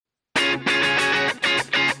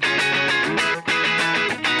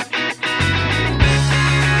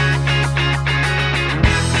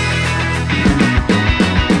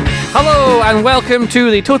Hello and welcome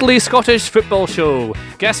to the Totally Scottish Football Show.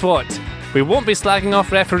 Guess what? We won't be slagging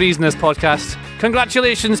off referees in this podcast.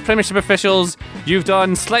 Congratulations, Premiership officials. You've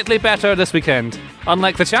done slightly better this weekend.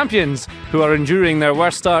 Unlike the champions, who are enduring their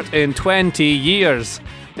worst start in 20 years.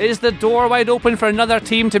 Is the door wide open for another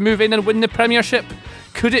team to move in and win the Premiership?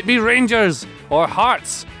 Could it be Rangers, or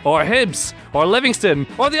Hearts, or Hibs, or Livingston,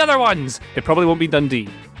 or the other ones? It probably won't be Dundee.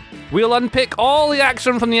 We'll unpick all the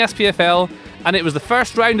action from the SPFL, and it was the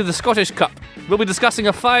first round of the Scottish Cup. We'll be discussing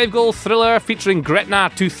a 5-goal thriller featuring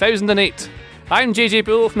Gretna 2008. I'm JJ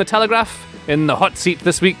Bull from The Telegraph, in the hot seat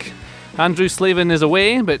this week. Andrew Slavin is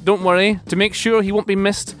away, but don't worry, to make sure he won't be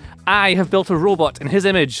missed, I have built a robot in his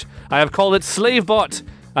image. I have called it Slavebot,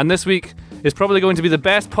 and this week is probably going to be the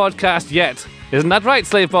best podcast yet. Isn't that right,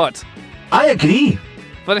 Slavebot? I agree.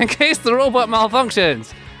 But in case the robot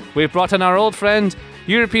malfunctions, we've brought in our old friend,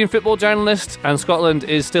 European football journalist, and Scotland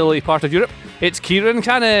is still a part of Europe. It's Kieran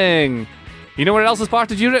Canning. You know where else is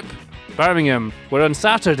part of Europe? Birmingham, where on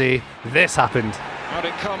Saturday, this happened. And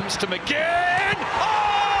it comes to McGinn.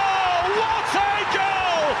 Oh, what a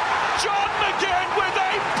goal! John McGinn with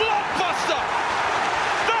a blockbuster.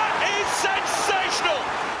 That is sensational.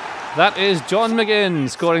 That is John McGinn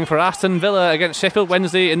scoring for Aston Villa against Sheffield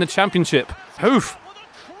Wednesday in the Championship. Oof!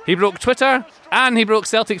 He broke Twitter, and he broke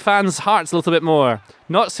Celtic fans' hearts a little bit more.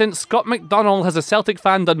 Not since Scott McDonald has a Celtic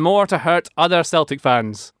fan done more to hurt other Celtic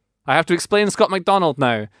fans. I have to explain Scott McDonald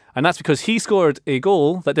now, and that's because he scored a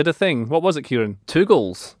goal that did a thing. What was it, Kieran? 2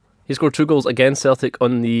 goals. He scored 2 goals against Celtic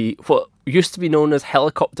on the what used to be known as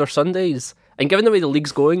Helicopter Sundays. And given the way the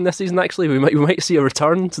league's going this season, actually, we might see a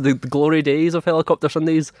return to the glory days of Helicopter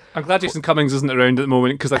Sundays. I'm glad Jason Cummings isn't around at the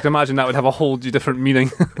moment, because I can imagine that would have a whole different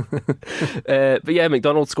meaning. But yeah,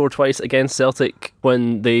 McDonald scored twice against Celtic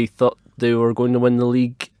when they thought they were going to win the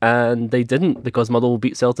league, and they didn't, because Motherwell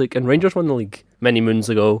beat Celtic and Rangers won the league many moons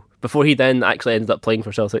ago, before he then actually ended up playing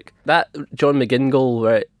for Celtic. That John McGinn goal,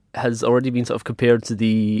 where has already been sort of compared to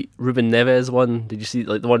the Ruben Neves one. Did you see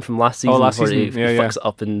like the one from last season? Last where season. he fucks it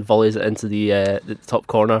up and volleys it into the top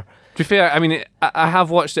corner. To be fair, I mean, I have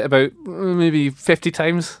watched it about maybe 50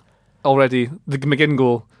 times already, the McGinn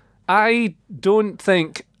goal. I don't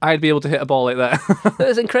think I'd be able to hit a ball like that.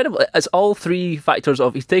 It's incredible. It's all 3 factors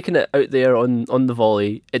of he's taking it out there on the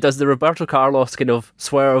volley. It does the Roberto Carlos kind of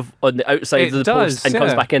swerve on the outside of the post and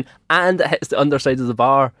comes back in, and it hits the underside of the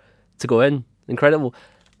bar to go in. Incredible.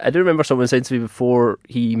 I do remember someone saying to me before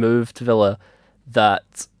he moved to Villa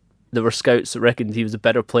that there were scouts that reckoned he was a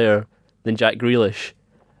better player than Jack Grealish,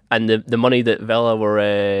 and the money that Villa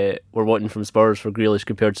were wanting from Spurs for Grealish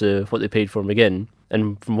compared to what they paid for McGinn,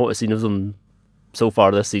 and from what we've seen of them so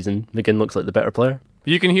far this season, McGinn looks like the better player.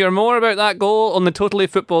 You can hear more about that goal on the Totally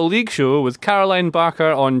Football League show with Caroline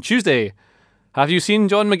Barker on Tuesday. Have you seen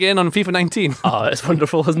John McGinn on FIFA 19? Oh, it's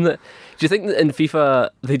wonderful, isn't it? Do you think that in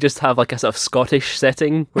FIFA they just have like a sort of Scottish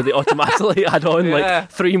setting where they automatically add on like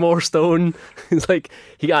 3 more stone? It's like,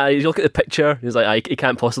 you look at the picture, he's like, he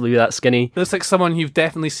can't possibly be that skinny. Looks like someone you've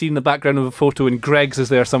definitely seen in the background of a photo, and Greggs is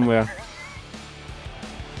there somewhere.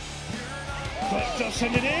 Does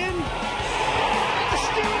send it in.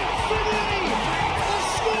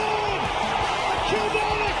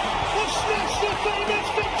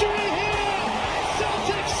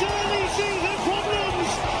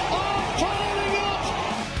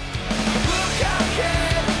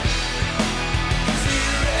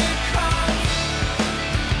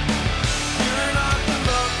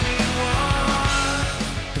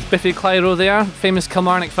 Biffy Clyro there, famous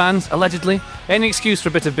Kilmarnock fans, allegedly. Any excuse for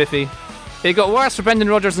a bit of Biffy. It got worse for Brendan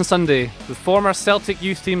Rodgers on Sunday, with former Celtic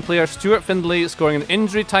youth team player Stuart Findlay scoring an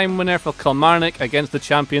injury time winner for Kilmarnock against the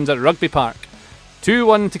champions at Rugby Park.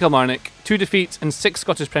 2-1 to Kilmarnock, 2 defeats in 6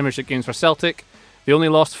 Scottish Premiership games for Celtic. They only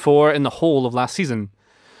lost 4 in the whole of last season.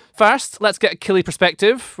 First, let's get a Killie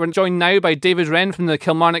perspective. We're joined now by David Wren from the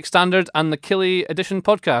Kilmarnock Standard and the Killie Edition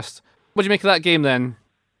podcast. What do you make of that game then?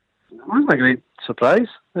 It wasn't a great surprise,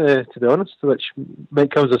 to be honest, which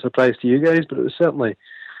might come as a surprise to you guys, but it was certainly,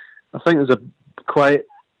 I think there's a quiet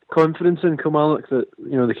confidence in Kilmarnock that,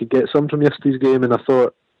 you know, they could get some from yesterday's game, and I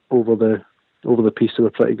thought over the piece they were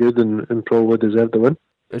pretty good and probably deserved the win.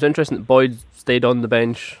 It was interesting that Boyd stayed on the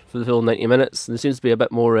bench for the full 90 minutes. There seems to be a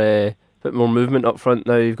bit more movement up front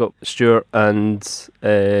now. You've got Stewart and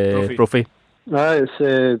Brophy. It's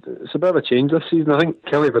a bit of a change this season. I think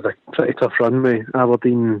Kelly had a pretty tough run with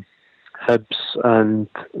Aberdeen, Hibs and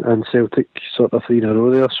Celtic sort of 3 in a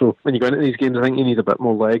row there. So when you go into these games, I think you need a bit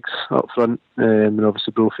more legs up front. And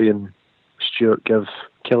obviously Brophy and Stewart give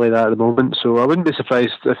Kelly that at the moment. So I wouldn't be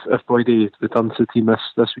surprised if Boydie returns to the team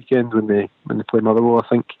this weekend when they play Motherwell. I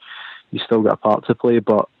think he's still got a part to play,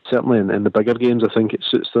 but certainly in the bigger games, I think it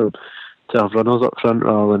suits them to have runners up front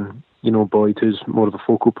rather than Boyd, who's more of a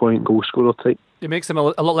focal point goal scorer type. It makes them a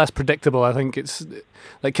lot less predictable. I think it's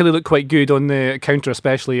like Kelly looked quite good on the counter,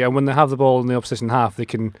 especially, and when they have the ball in the opposition half, they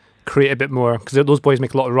can create a bit more because those boys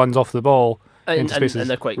make a lot of runs off the ball into spaces. And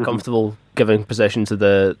they're quite comfortable giving possession to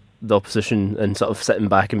the opposition and sort of sitting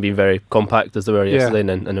back and being very compact as they were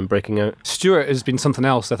yesterday, and then breaking out. Stewart has been something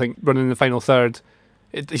else, I think, running in the final third.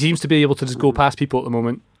 He seems to be able to just go past people at the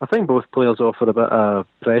moment. I think both players offer a bit of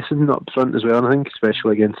pressing up front as well. I think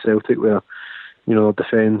especially against Celtic, where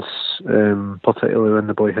defence, particularly when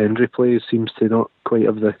the boy Hendry plays, seems to not quite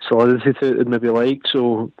have the solidity to it maybe like.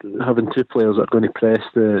 So having two players that are going to press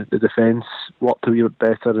the defence worked a wee bit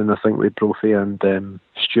better, and I think with Brophy and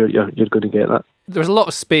Stewart, you're going to get that. There was a lot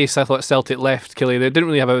of space, I thought, Celtic left Killie. They didn't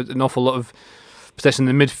really have an awful lot of possession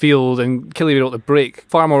in the midfield, and Killie were able to break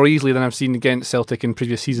far more easily than I've seen against Celtic in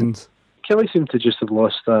previous seasons. Killie seem to just have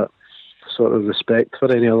lost that sort of respect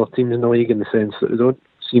for any other teams in the league, in the sense that they don't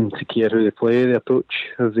seem to care who they play. They approach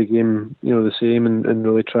every game, the same, and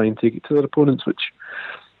really try and take it to their opponents, which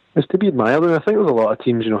is to be admired. And I think there's a lot of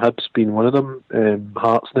teams, Hibs being one of them,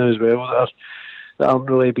 Hearts now as well, that aren't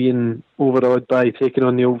really being overawed by taking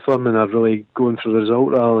on the Old Firm and are really going for the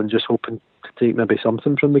result rather than just hoping to take maybe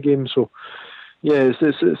something from the game. So yeah,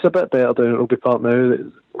 it's a bit better down at Rugby Park now.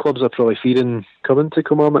 Clubs are probably fearing coming to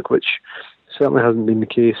Kilmarnock, which certainly hasn't been the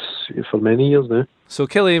case for many years now. So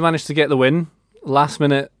Killie managed to get the win. Last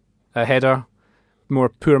minute, a header, more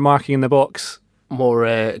poor marking in the box. More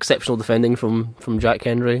exceptional defending from Jack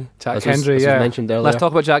Hendry. Jack Hendry, as mentioned earlier. Let's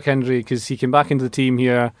talk about Jack Hendry, because he came back into the team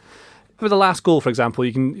here. For the last goal, for example,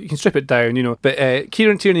 you can strip it down, But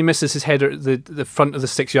Kieran Tierney misses his header at the front of the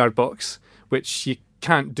 6-yard box, which you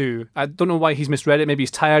can't do. I don't know why he's misread it. Maybe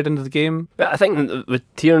he's tired into the game. But I think with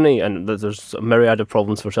Tierney, and there's a myriad of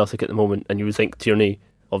problems for Celtic at the moment, and you would think Tierney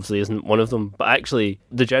obviously isn't one of them, but actually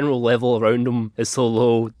the general level around him is so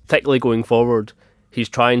low, particularly going forward. He's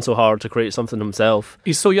trying so hard to create something himself.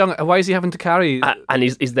 He's so young. Why is he having to carry? And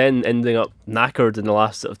he's then ending up knackered in the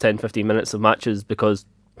last sort of 10-15 minutes of matches, because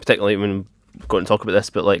particularly when we're going to talk about this,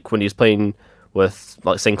 but like when he's playing with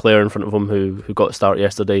like Sinclair in front of him, who got a start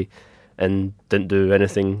yesterday and didn't do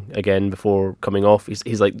anything again before coming off.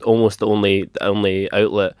 He's like almost the only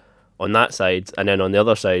outlet on that side, and then on the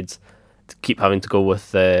other side, to keep having to go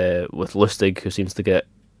with Lustig, who seems to get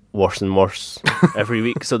worse and worse every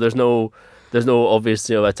week. So there's no obvious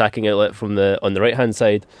attacking outlet on the right hand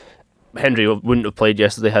side. Hendry wouldn't have played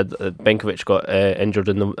yesterday had Benkovic got injured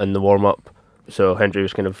in the warm up, so Hendry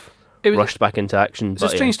was kind of rushed back into action. It's a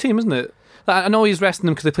strange team, isn't it? I know he's resting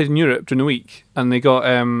them because they played in Europe during the week and they got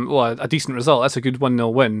a decent result. That's a good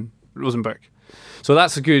 1-0 win, Rosenborg. So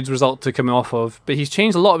that's a good result to come off of. But he's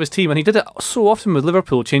changed a lot of his team, and he did it so often with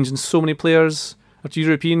Liverpool, changing so many players after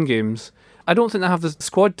European games. I don't think they have the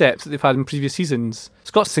squad depth that they've had in previous seasons.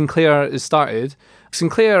 Scott Sinclair has started.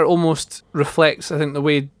 Sinclair almost reflects, I think, the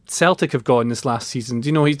way Celtic have gone this last season.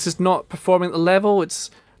 He's just not performing at the level.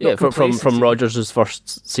 It's from Rodgers'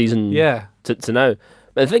 first season to now.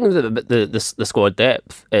 But the thing with the squad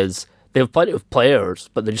depth is they have plenty of players,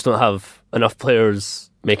 but they just don't have enough players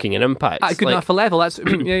making an impact at good enough a level. That's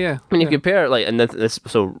you compare it,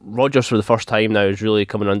 so Rodgers for the first time now is really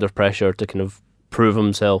coming under pressure to kind of prove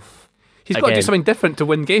himself. He's got to do something different to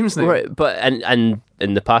win games now, right? But and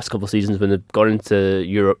in the past couple of seasons when they've gone into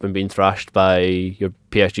Europe and been thrashed by your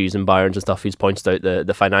PSGs and Bayerns and stuff, he's pointed out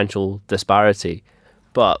the financial disparity.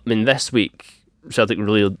 But I mean, this week Celtic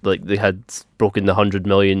really they had broken the 100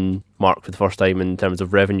 million mark for the first time in terms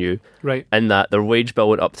of revenue. Right. In that their wage bill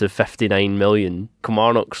went up to 59 million.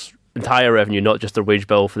 Kilmarnock's entire revenue, not just their wage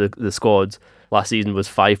bill for the squad, last season was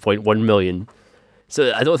 5.1 million.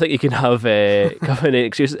 So I don't think you can have any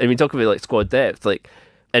excuses. I mean, talk about squad depth.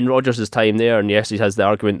 In Rodgers' time there, and yes, he has the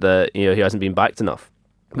argument that he hasn't been backed enough.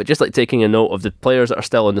 But just taking a note of the players that are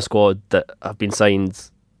still in the squad that have been signed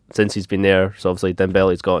since he's been there. So obviously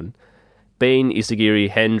Dembele's gone. Bain, Isagiri,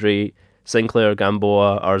 Hendry, Sinclair,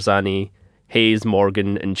 Gamboa, Arzani, Hayes,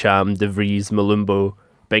 Morgan, Ncham, De Vries, Malumbo,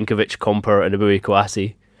 Benkovic, Comper, and Abui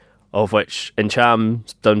Kouassi, of which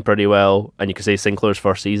Ncham's done pretty well, and you could say Sinclair's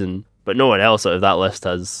first season, but no one else out of that list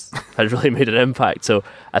has really made an impact. So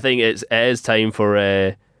I think it is time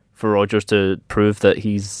for Rodgers to prove that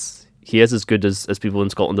he is as good as people in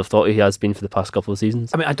Scotland have thought he has been for the past couple of seasons.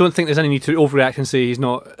 I mean, I don't think there's any need to overreact and say he's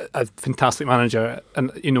not a fantastic manager,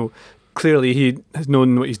 and clearly he has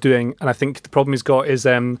known what he's doing, and I think the problem he's got is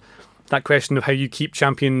that question of how you keep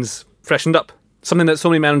champions freshened up. something that so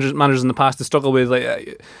many managers in the past have struggled with.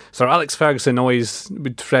 Like Sir Alex Ferguson always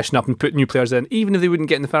would freshen up and put new players in, even if they wouldn't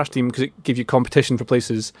get in the first team because it gave you competition for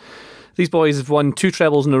places. These boys have won 2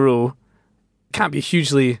 trebles in a row. Can't be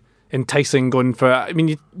hugely enticing going for. I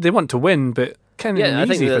mean, they want to win, but kind of I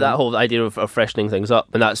think that whole idea of freshening things up,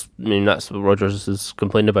 and that's what Rodgers has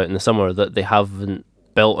complained about in the summer, that they haven't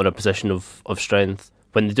built on a position of strength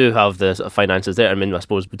when they do have the sort of finances there. I mean, I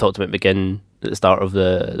suppose we talked about McGinn at the start of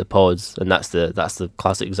the pods, and that's the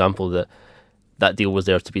classic example that deal was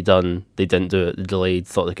there to be done. They didn't do it. They delayed.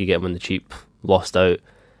 Thought they could get him on the cheap. Lost out,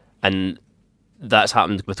 and that's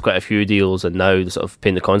happened with quite a few deals, and now they're sort of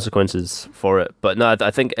paying the consequences for it. But no, I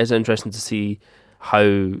think it's interesting to see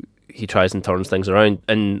how he tries and turns things around.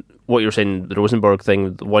 And what you're saying, the Rosenborg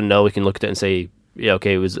thing, 1-0, we can look at it and say, yeah,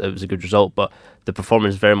 okay, it was a good result, but the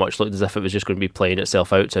performance very much looked as if it was just going to be playing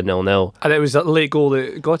itself out to 0-0. And it was that late goal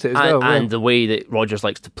that got it as well. And the way that Rodgers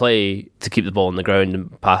likes to play, to keep the ball on the ground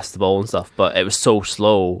and pass the ball and stuff, but it was so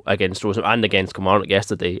slow against Rosenborg and against Kilmarnock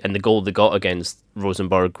yesterday, and the goal they got against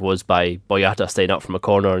Rosenborg was by Boyata staying up from a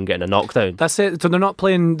corner and getting a knockdown. That's it. So they're not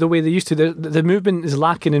playing the way they used to. The movement is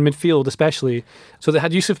lacking in midfield especially. So they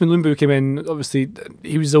had Yusuf Mulumbu came in, obviously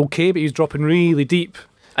he was okay, but he was dropping really deep.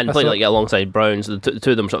 And playing alongside Browns, the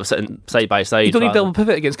two of them sort of sitting side by side. You don't need double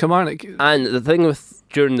pivot against Kilmarnock. And the thing with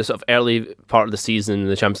during the sort of early part of the season,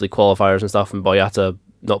 the Champions League qualifiers and stuff, and Boyata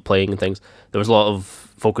not playing and things, there was a lot of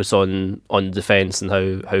focus on defence and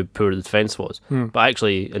how poor the defence was. But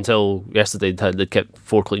actually, until yesterday, they'd kept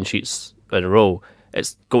 4 clean sheets in a row.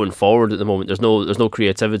 It's going forward at the moment. There's no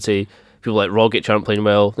creativity. People like Rogic aren't playing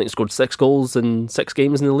well. I think they scored 6 goals in 6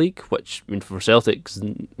 games in the league, which, I mean, for Celtic is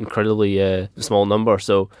an incredibly small number.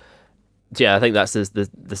 So, yeah, I think that's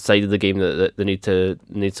the side of the game that they need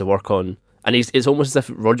to work on. And it's almost as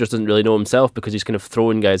if Rodgers doesn't really know himself, because he's kind of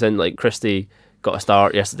throwing guys in. Like Christie got a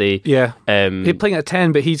start yesterday. Yeah, he's playing at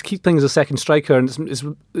 10, but he keeps playing as a second striker, and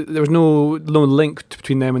there was no link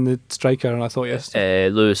between them and the striker. And I thought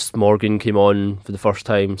Lewis Morgan came on for the first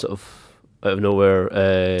time, sort of out of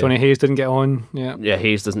nowhere. Johnny Hayes didn't get on. Yeah,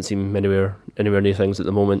 Hayes doesn't seem anywhere near things at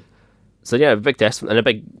the moment. So yeah, a big test and a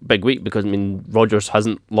big week, because I mean Rodgers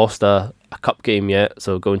hasn't lost a cup game yet,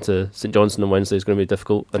 so going to St Johnstone on Wednesday is going to be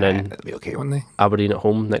difficult, and then they'll be okay, won't they? Aberdeen at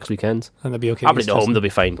home next weekend, and they'll be okay. Aberdeen at home, they'll be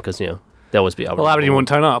fine, because they always beat Aberdeen. Well, Aberdeen won't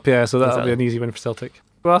turn up, so that'll be an easy win for Celtic.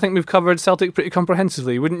 Well, I think we've covered Celtic pretty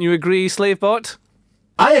comprehensively. Wouldn't you agree, Slavebot?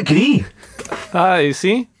 I agree. You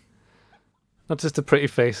see, not just a pretty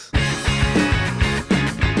face.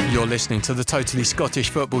 You're listening to the Totally Scottish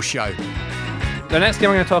Football Show. The next game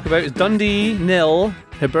I'm going to talk about is Dundee 0,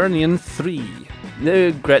 Hibernian 3.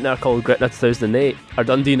 Now Gretna are called Gretna 2008. Are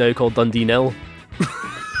Dundee now called Dundee 0?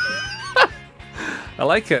 I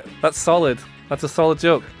like it. That's solid. That's a solid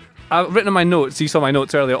joke. I've written in my notes, you saw my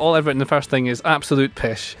notes earlier, all I've written the first thing is absolute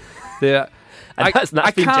pish. That's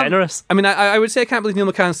been generous. I mean, I would say I can't believe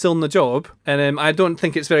Neil McCann's still in the job, and I don't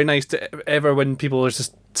think it's very nice to ever when people are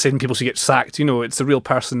just saying people should get sacked. It's a real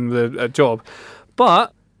person with a job.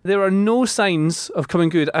 But there are no signs of coming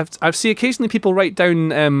good. I've seen occasionally people write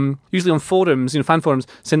down, usually on forums, fan forums,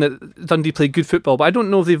 saying that Dundee played good football, but I don't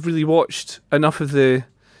know if they've really watched enough of the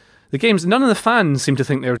games. None of the fans seem to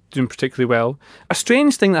think they're doing particularly well. A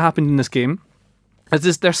strange thing that happened in this game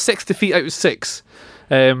is their 6th defeat out of 6.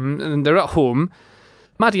 And they're at home.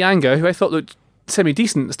 Madianga, who I thought looked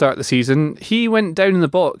semi-decent at the start of the season, he went down in the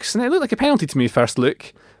box, and it looked like a penalty to me first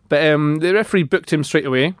look, but the referee booked him straight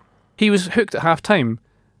away. He was hooked at half-time,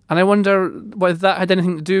 and I wonder whether that had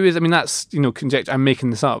anything to do with, I mean, that's, conjecture, I'm making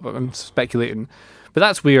this up, I'm speculating, but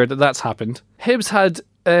that's weird that's happened. Hibs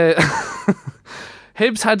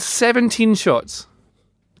had 17 shots.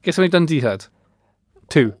 Guess how many Dundee had?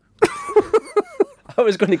 2. I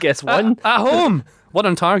was going to guess 1. At home! 1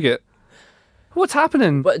 on target. What's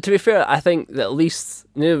happening? But to be fair, I think that at least,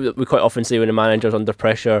 we quite often say when a manager's under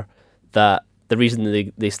pressure that the reason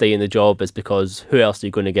they stay in the job is because who else are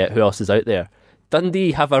you going to get? Who else is out there?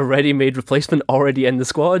 Dundee have a ready-made replacement already in the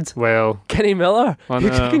squad. Well, Kenny Miller, who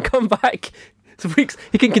can come back.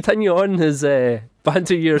 He can continue on his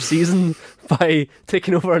banter-year season by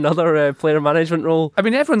taking over another player management role. I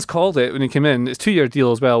mean, everyone's called it when he came in. It's a 2-year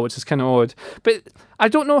deal as well, which is kind of odd. But I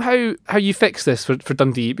don't know how you fix this for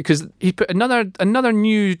Dundee, because he put another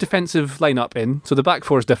new defensive lineup in. So the back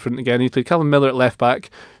four is different again. He played Calvin Miller at left back,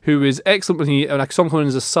 who was excellent when I saw him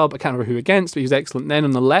as a sub. I can't remember who against, but he was excellent then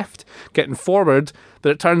on the left, getting forward. But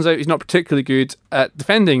it turns out he's not particularly good at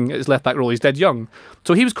defending at his left back role. He's dead young.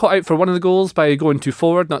 So he was caught out for one of the goals by going too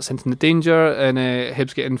forward, not sensing the danger. And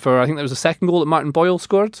Hibs getting for, I think that was the second goal that Martin Boyle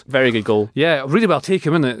scored. Very good goal. Yeah, really well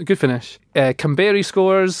taken, isn't it? Good finish. Kamberi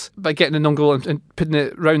scores by getting a non-goal and putting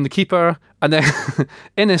it round the keeper. And then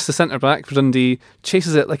Innes, the centre-back for Dundee,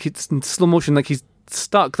 chases it like it's in slow motion, like he's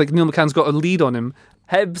stuck, like Neil McCann's got a lead on him.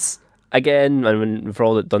 Hibs, again, and for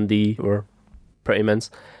all that Dundee were pretty immense.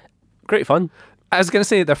 Great fun. I was going to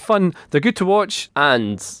say, they're fun, they're good to watch.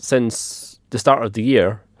 And since the start of the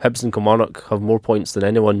year, Hibs and Kilmarnock have more points than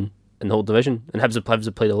anyone in the whole division. And Hibs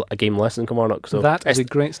have played a game less than Kilmarnock. So that is a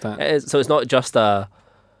great stat. So it's not just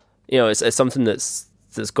it's something that's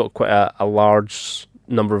got quite a large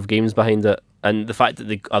number of games behind it. And the fact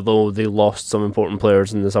that although they lost some important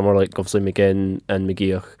players in the summer, like obviously McGinn and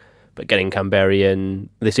McGeoch, but getting Kamberi in,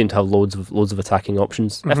 they seem to have loads of attacking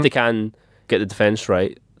options. Mm-hmm. If they can get the defence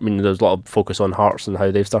right, I mean, there's a lot of focus on Hearts and how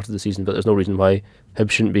they've started the season, but there's no reason why Hibs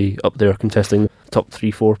shouldn't be up there contesting the top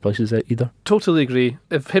 3-4 places either. Totally agree.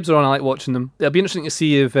 If Hibs are on, I like watching them. It'll be interesting to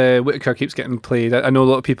see if Whittaker keeps getting played. I know a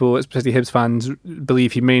lot of people, especially Hibs fans,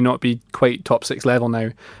 believe he may not be quite top 6 level now.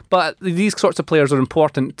 But these sorts of players are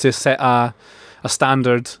important to set a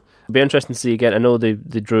standard. It'll be interesting to see again. I know they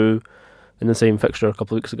drew in the same fixture a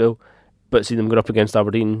couple of weeks ago, but see them go up against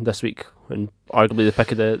Aberdeen this week, and arguably the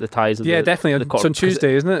pick of the ties. Of definitely. It's on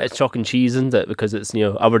Tuesday, isn't it? It's chalk and cheese, isn't it? Because it's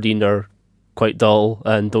Aberdeen are quite dull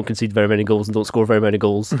and don't concede very many goals and don't score very many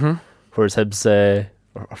goals, whereas Hibs are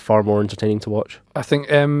far more entertaining to watch. I think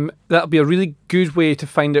that'll be a really good way to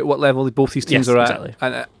find out what level both these teams are exactly.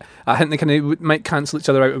 at. And I think they kind of might cancel each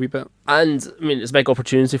other out a wee bit. And I mean, it's a big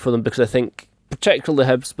opportunity for them because I think, particularly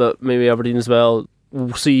Hibs, but maybe Aberdeen as well,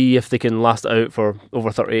 we'll see if they can last it out for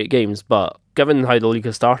over 38 games. But given how the league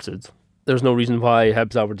has started, there's no reason why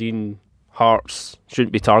Hibs, Aberdeen, Hearts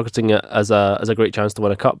shouldn't be targeting it as a great chance to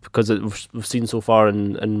win a cup, because we've seen so far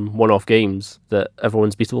in one-off games that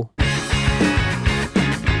everyone's beatable.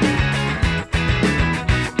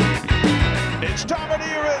 It's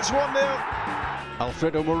Tavernier, it's 1-0.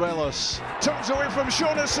 Alfredo Morelos turns away from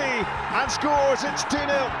Shaughnessy and scores. It's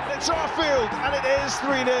 2-0. It's Arfield and it is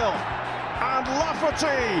 3-0. And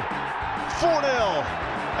Lafferty 4-0.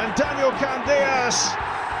 And Daniel Candeias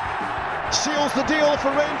seals the deal for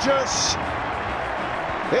Rangers.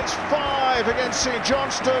 It's 5 against St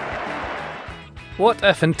Johnstone. What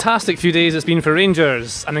a fantastic few days it's been for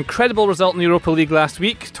Rangers. An incredible result in the Europa League last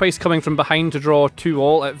week, twice coming from behind to draw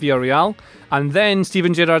 2-2 at Villarreal. And then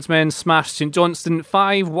Steven Gerrard's men smashed St Johnstone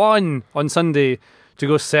 5-1 on Sunday to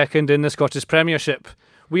go second in the Scottish Premiership.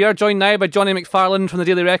 We are joined now by Johnny McFarlane from the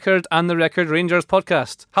Daily Record and the Record Rangers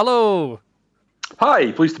podcast. Hello.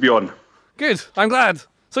 Hi, pleased to be on. Good, I'm glad.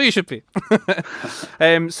 So you should be.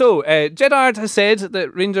 Gerrard has said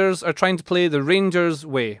that Rangers are trying to play the Rangers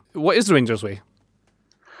way. What is the Rangers way?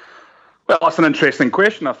 Well, that's an interesting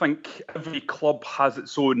question. I think every club has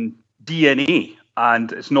its own DNA,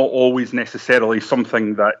 and it's not always necessarily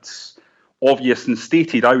something that's obvious and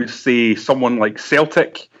stated. I would say someone like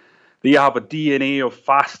Celtic, they have a DNA of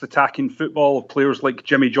fast attacking football, of players like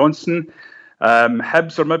Jimmy Johnson.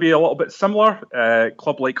 Hibs are maybe a little bit similar.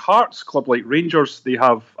 Club like Hearts, club like Rangers, they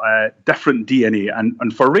have different DNA.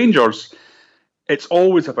 And for Rangers, it's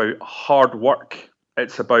always about hard work.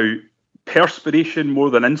 It's about perspiration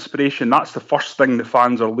more than inspiration. That's the first thing the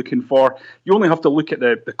fans are looking for. You only have to look at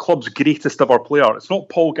the club's greatest ever player. It's not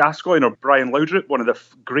Paul Gascoigne or Brian Laudrup, one of the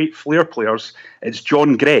great flair players. It's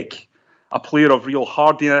John Gregg, a player of real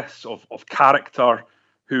hardiness, of character,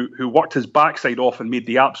 who worked his backside off and made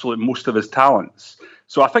the absolute most of his talents.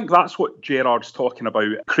 So I think that's what Gerrard's talking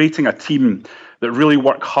about, creating a team that really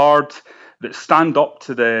work hard, that stand up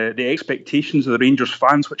to the expectations of the Rangers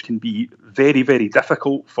fans, which can be very, very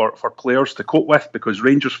difficult for players to cope with, because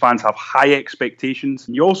Rangers fans have high expectations.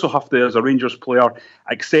 And you also have to, as a Rangers player,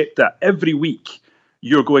 accept that every week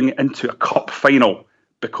you're going into a cup final,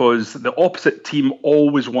 because the opposite team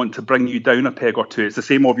always want to bring you down a peg or two. It's the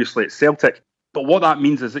same, obviously, at Celtic. But what that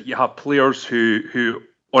means is that you have players who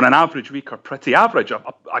on an average week, are pretty average.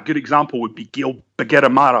 A good example would be Gail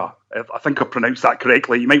Bagiramara. I think I pronounced that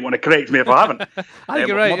correctly. You might want to correct me if I haven't. I think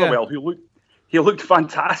you're right, Motherwell, yeah. He looked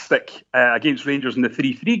fantastic against Rangers in the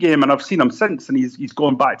 3-3 game, and I've seen him since, and he's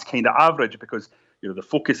gone back to kind of average, because the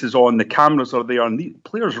focus is on, the cameras are there, and the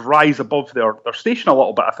players rise above their station a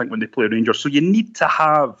little bit, I think, when they play Rangers. So you need to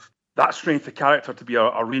have that strength of character to be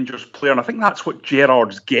a Rangers player, and I think that's what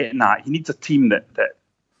Gerrard's getting at. He needs a team that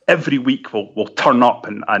every week will turn up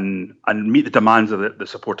and meet the demands of the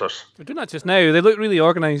supporters. They're doing that just now. They look really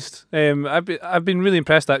organised. I've been really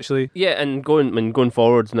impressed, actually. Yeah, and going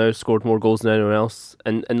forward now, scored more goals than anyone else.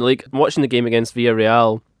 And like watching the game against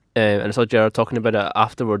Villarreal, and I saw Gerrard talking about it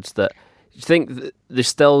afterwards, that you think there's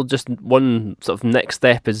still just one sort of next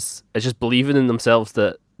step is just believing in themselves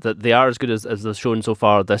that they are as good as they've shown so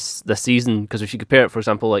far this season? Because if you compare it, for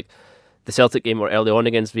example, like the Celtic game or early on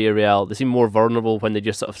against Villarreal, they seem more vulnerable when they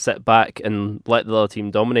just sort of sit back and let the other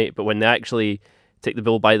team dominate. But when they actually take the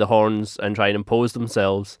bull by the horns and try and impose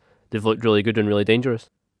themselves, they've looked really good and really dangerous.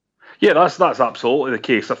 Yeah, that's absolutely the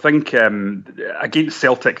case. I think against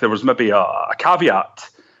Celtic there was maybe a caveat,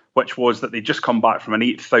 which was that they'd just come back from an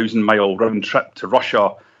 8,000-mile round trip to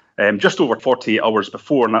Russia just over 48 hours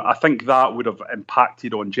before, and I think that would have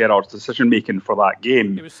impacted on Gerrard's decision-making for that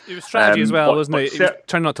game. It was strategy as well, wasn't it? He was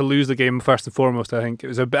trying not to lose the game first and foremost, I think. It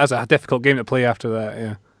was a difficult game to play after that,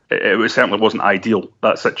 yeah. It certainly wasn't ideal,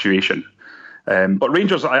 that situation. But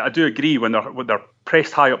Rangers, I do agree, when they're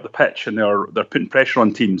pressed high up the pitch and they're putting pressure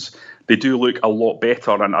on teams, they do look a lot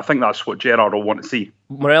better, and I think that's what Gerrard will want to see.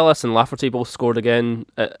 Morelos and Lafferty both scored again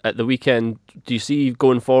at the weekend. Do you see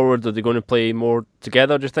going forward, are they going to play more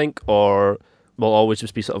together, do you think, or will always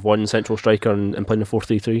just be sort of one central striker and playing a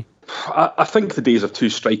 4-3-3? I think the days of two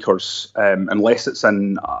strikers, unless it's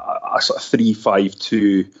in a sort of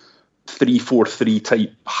 3-5-2, 3-4-3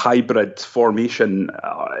 type hybrid formation,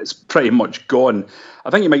 is pretty much gone. I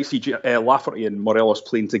think you might see Lafferty and Morelos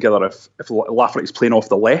playing together if Lafferty's playing off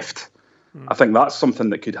the left. I think that's something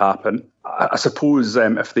that could happen. I suppose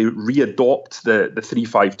if they re-adopt the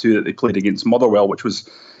 3-5-2 that they played against Motherwell, which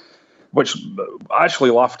actually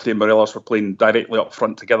Lafferty and Morelos were playing directly up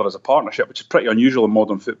front together as a partnership, which is pretty unusual in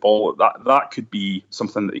modern football. That could be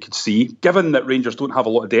something that you could see. Given that Rangers don't have a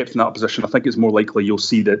lot of depth in that position, I think it's more likely you'll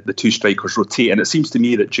see the two strikers rotate. And it seems to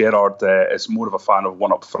me that Gerrard is more of a fan of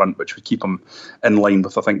one up front, which would keep him in line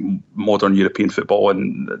with, I think, modern European football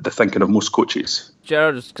and the thinking of most coaches.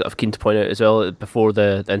 Gerrard is sort of keen to point out as well, before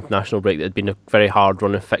the international break, there had been a very hard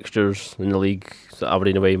run of fixtures in the league, so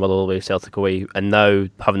Aberdeen away, Motherwell away, Celtic away, and now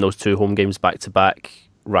having those two home games back to back,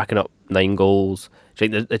 racking up 9 goals. Do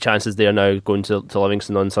you think the chances there now going to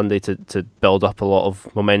Livingston on Sunday to build up a lot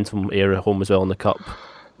of momentum here at home as well in the Cup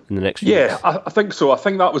in the next few weeks? I think so. I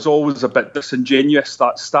think that was always a bit disingenuous,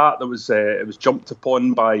 that start. That was it was jumped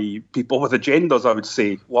upon by people with agendas, I would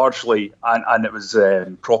say, largely, and it was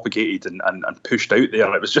propagated and pushed out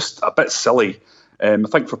there. It was just a bit silly. I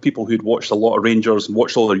think for people who'd watched a lot of Rangers and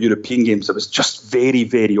watched all their European games, it was just very,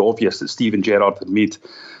 very obvious that Steven Gerrard had made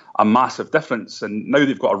a massive difference. And now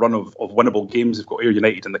they've got a run of winnable games. They've got Ayr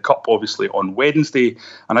United in the Cup, obviously, on Wednesday.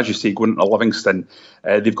 And as you say, going into Livingston,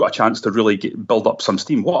 they've got a chance to really build up some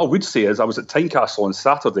steam. What I would say is I was at Tynecastle on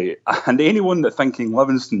Saturday, and anyone that thinking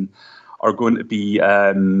Livingston are going to be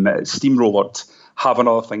steamrollered have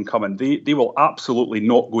another thing coming. They will absolutely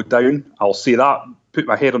not go down. I'll say that. Put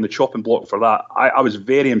my head on the chopping block for that. I was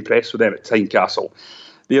very impressed with them at Tynecastle.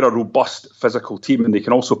 They're a robust physical team, and they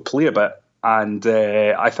can also play a bit. And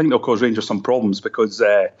I think they'll cause Rangers some problems because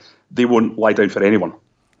they won't lie down for anyone.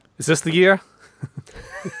 Is this the year?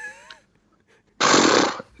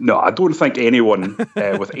 No, I don't think anyone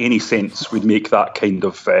with any sense would make that kind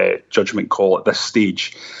of judgment call at this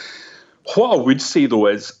stage. What I would say, though,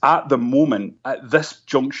 is at the moment, at this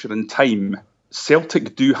juncture in time,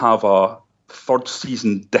 Celtic do have a third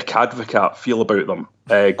season Dick Advocaat feel about them,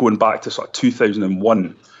 going back to sort of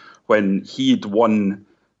 2001, when he'd won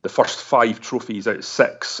the first 5 trophies out of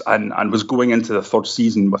 6 and was going into the third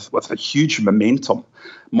season with a huge momentum.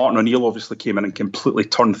 Martin O'Neill obviously came in and completely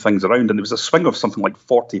turned things around, and there was a swing of something like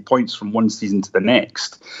 40 points from one season to the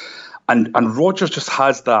next. And Rodgers just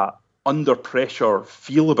has that under pressure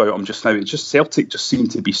feel about him just now. It's just Celtic just seem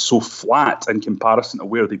to be so flat in comparison to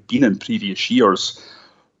where they've been in previous years.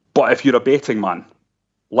 But if you're a betting man,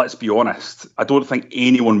 let's be honest, I don't think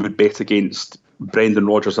anyone would bet against Brendan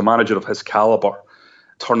Rodgers, a manager of his calibre,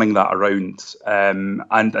 turning that around. And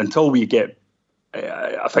until we get,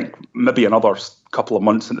 I think, maybe another couple of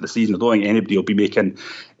months into the season, I don't think anybody will be making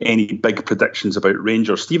any big predictions about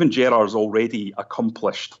Rangers. Steven Gerrard's already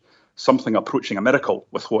accomplished something approaching a miracle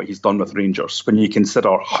with what he's done with Rangers, when you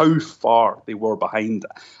consider how far they were behind.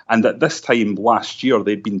 And at this time last year,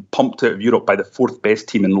 they'd been pumped out of Europe by the 4th best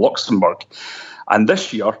team in Luxembourg. And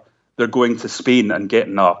this year, they're going to Spain and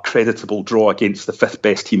getting a creditable draw against the 5th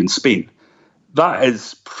best team in Spain. That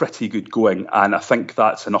is pretty good going, and I think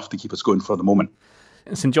that's enough to keep us going for the moment.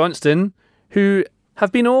 St Johnstone, who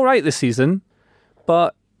have been all right this season,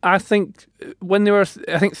 but I think when they were,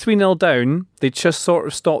 3-0 down, they just sort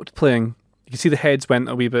of stopped playing. You can see the heads went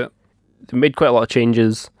a wee bit. They made quite a lot of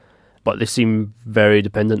changes, but they seem very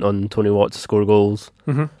dependent on Tony Watt to score goals.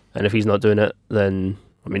 Mm-hmm. And if he's not doing it, then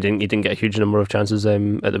I mean, he didn't get a huge number of chances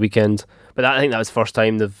at the weekend, but I think that was the first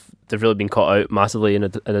time they've really been caught out massively in a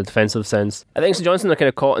defensive sense. I think St Johnstone are kind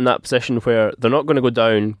of caught in that position where they're not going to go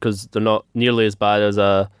down because they're not nearly as bad as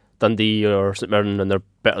a Dundee or St Mirren, and they're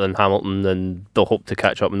better than Hamilton, and they'll hope to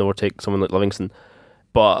catch up and overtake someone like Livingston.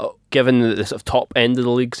 But given that the sort of top end of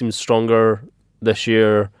the league seems stronger this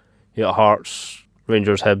year, you got Hearts,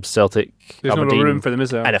 Rangers, Hibs, Celtic, there's Aberdeen, no room for them,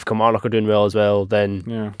 is there? And if Kilmarnock are doing well as well, then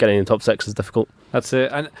getting in the top 6 is difficult. That's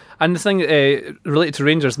it. And the thing related to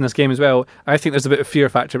Rangers in this game as well, I think there's a bit of fear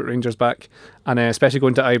factor about Rangers back, and especially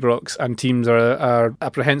going to Ibrox, and teams are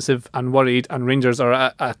apprehensive and worried, and Rangers are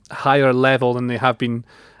at a higher level than they have been,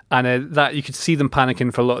 and that you could see them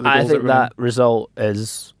panicking for a lot of the goals. I think that result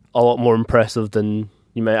is a lot more impressive than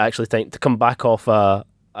you might actually think. To come back off a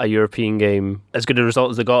European game, as good a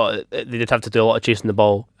result as they got, they did have to do a lot of chasing the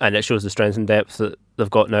ball, and it shows the strength and depth that they've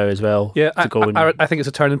got now as well. Yeah, I think it's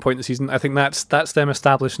a turning point this season. I think that's them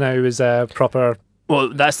established now as a proper. Well,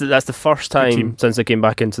 that's the first time since they came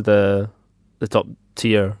back into the top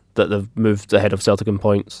tier that they've moved ahead of Celtic in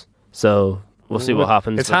points. So we'll see what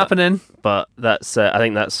happens. It's happening, but that's I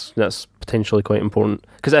think that's potentially quite important,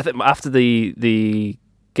 because I think after the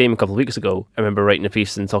game a couple of weeks ago, I remember writing a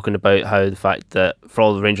piece and talking about how the fact that for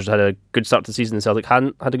all the Rangers had a good start to the season and Celtic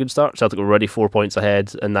hadn't had a good start. Celtic were already 4 points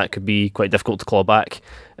ahead, and that could be quite difficult to claw back.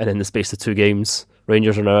 And in the space of 2 games,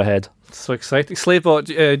 Rangers are now ahead. So exciting. Slavebot,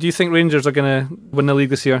 do you think Rangers are going to win the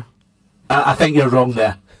league this year? I think you're wrong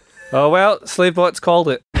there. Oh well, Slavebot's called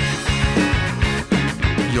it.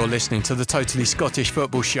 You're listening to the Totally Scottish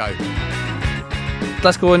Football Show.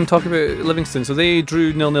 Let's go and talk about Livingston. So they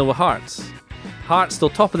drew 0-0 with Hearts. Hearts still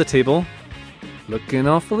top of the table, looking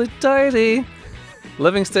awfully tidy.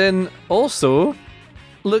 Livingston also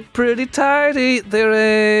look pretty tidy.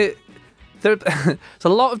 It's a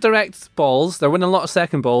lot of direct balls. They're winning a lot of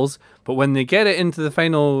second balls, but when they get it into the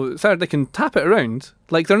final third, they can tap it around.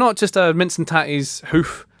 Like, they're not just a mince and tatties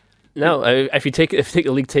hoof. No, if you take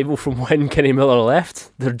the league table from when Kenny Miller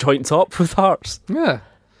left, they're joint top with Hearts. Yeah.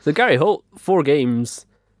 So Gary Holt, 4 games,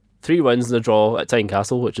 3 wins and a draw at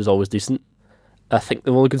Tynecastle, which is always decent. I think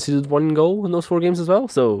they've only conceded 1 goal in those 4 games as well.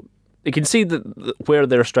 So you can see that where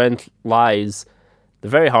their strength lies.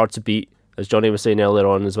 They're very hard to beat, as Johnny was saying earlier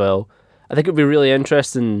on as well. I think it would be really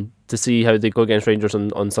interesting to see how they go against Rangers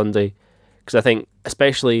on Sunday, because I think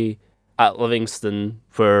especially at Livingston,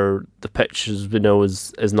 where the pitch, as we know,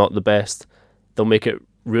 is not the best, they'll make it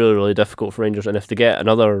really, really difficult for Rangers. And if they get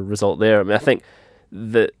another result there, I mean, I think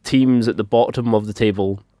the teams at the bottom of the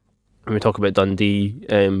table, when we talk about Dundee,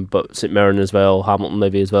 but St Mirren as well, Hamilton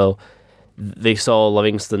maybe as well, they saw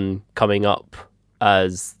Livingston coming up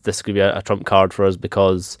as this could be a trump card for us,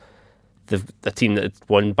 because the team that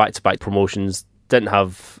won back-to-back promotions didn't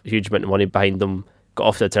have a huge amount of money behind them, got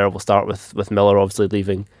off to a terrible start with Miller obviously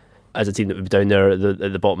leaving, as a team that would be down there at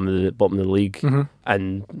the bottom of the league,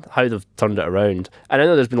 and how they've turned it around. And I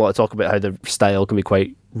know there's been a lot of talk about how their style can be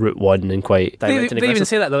quite Route 1 and quite direct. They even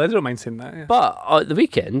say that though. I don't mind saying that. Yeah. But at the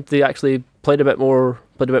weekend, they actually played a bit more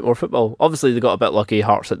football. Obviously, they got a bit lucky.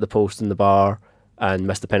 Hearts hit the post and the bar and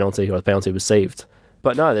missed the penalty, or the penalty was saved.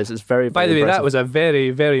 But no, this is very, very By the way, impressive. that was a very,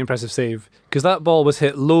 very impressive save, because that ball was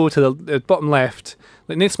hit low to the bottom left.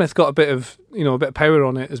 Like, Naismith got a bit of power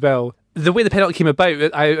on it as well. The way the penalty came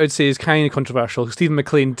about, I would say, is kind of controversial. Stephen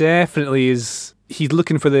McLean definitely he's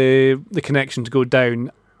looking for the connection to go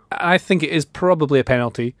down. I think it is probably a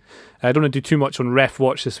penalty. I don't want to do too much on Ref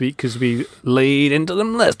Watch this week, because we laid into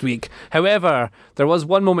them last week. However, there was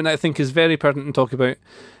one moment that I think is very pertinent to talk about,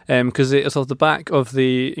 because it's off the back of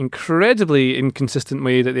the incredibly inconsistent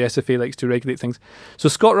way that the SFA likes to regulate things. So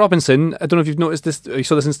Scott Robinson, I don't know if you've noticed this, you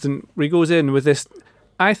saw this instant where he goes in with this,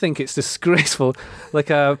 I think it's disgraceful, like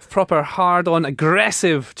a proper hard-on,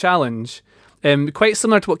 aggressive challenge, quite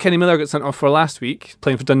similar to what Kenny Miller got sent off for last week,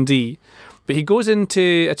 playing for Dundee. But he goes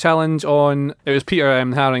into a challenge on, it was Peter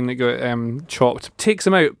Haring that got chopped, takes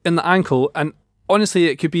him out in the ankle, and honestly,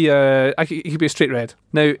 it could be a straight red.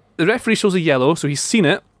 Now, the referee shows a yellow, so he's seen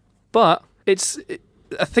it, but it's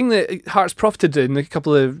a thing that Hearts profited in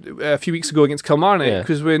a few weeks ago against Kilmarnock,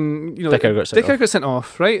 because when Dicker got sent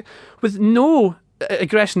off, right, with no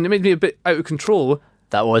aggression, it made me a bit out of control.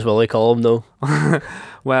 That was Willie Collum, though.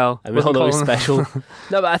 Well, I don't know, he's special.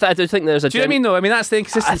 No, but I do think there's a... Do you know what I mean, though? I mean, that's the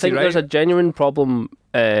inconsistency, I think right? There's a genuine problem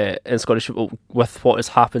in Scottish football with what has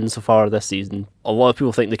happened so far this season. A lot of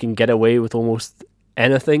people think they can get away with almost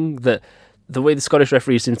anything. That the way the Scottish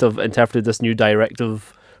referees seem to have interpreted this new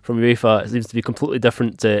directive from UEFA, it seems to be completely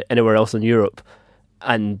different to anywhere else in Europe,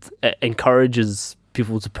 and it encourages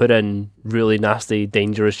people to put in really nasty,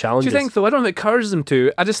 dangerous challenges. Do you think, though? I don't know if it encourages them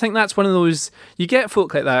to. I just think that's one of those, you get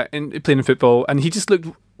folk like that playing in football, and he just looked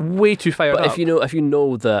way too fired up. But if you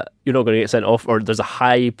know that you're not going to get sent off, or there's a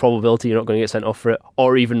high probability you're not going to get sent off for it,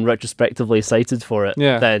 or even retrospectively cited for it,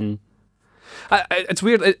 then... it's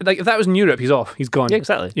weird. Like, if that was in Europe, he's off. He's gone. Yeah,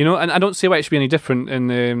 exactly. You know, and I don't see why it should be any different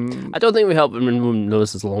in... I don't think we help... I mean, we know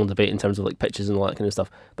this is a long debate in terms of like pitches and all that kind of stuff,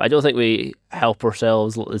 but I don't think we help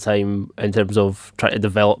ourselves a lot of the time in terms of trying to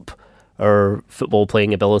develop our football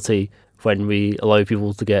playing ability when we allow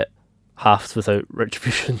people to get halved without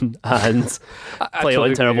retribution and play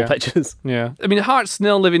on terrible pitches. Yeah. I mean, Hearts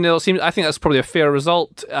 0, Livy 0. I think that's probably a fair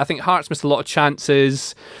result. I think Hearts missed a lot of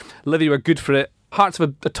chances. Livy were good for it. Hearts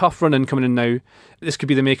have a tough run in coming in now. This could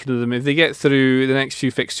be the making of them. If they get through the next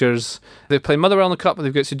few fixtures, they play Motherwell in the Cup,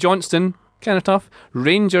 they've got St Johnstone, kind of tough.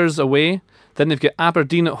 Rangers away. Then they've got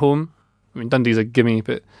Aberdeen at home. I mean, Dundee's a gimme,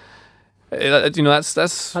 but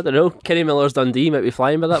that's. I don't know. Kenny Miller's Dundee might be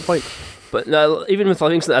flying by that point. But no, even with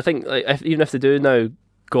Livingston, I think even if they do now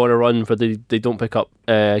go on a run where they don't pick up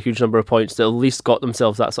a huge number of points, they at least got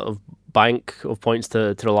themselves that sort of bank of points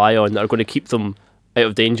to rely on that are going to keep them out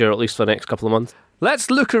of danger, at least for the next couple of months. Let's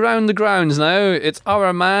look around the grounds now. It's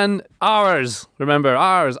our man, our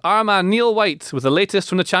man Neil White with the latest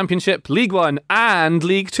from the Championship, League One and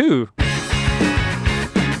League Two.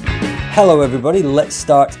 Hello everybody, let's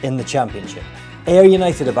start in the Championship. Ayr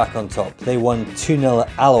United are back on top. They won 2-0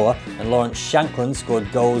 at Alloa and Lawrence Shankland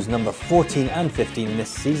scored goals number 14 and 15 this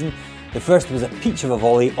season. The first was a peach of a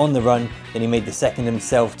volley on the run, then he made the second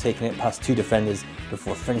himself, taking it past two defenders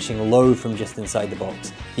before finishing low from just inside the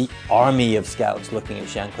box. The army of scouts looking at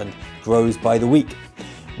Shankland grows by the week.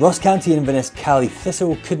 Ross County and Inverness Cally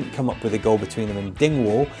Thistle couldn't come up with a goal between them in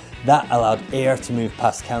Dingwall. That allowed Ayr to move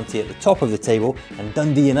past County at the top of the table and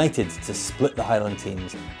Dundee United to split the Highland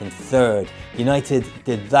teams in third. United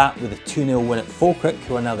did that with a 2-0 win at Falkirk,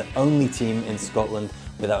 who are now the only team in Scotland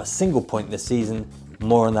without a single point this season.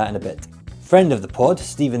 More on that in a bit. Friend of the pod,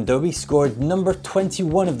 Stephen Dobie, scored number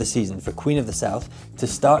 21 of the season for Queen of the South to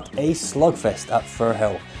start a slugfest at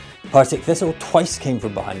Firhill. Partick Thistle twice came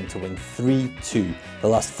from behind to win 3-2. The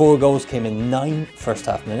last 4 goals came in 9 first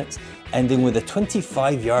half minutes, ending with a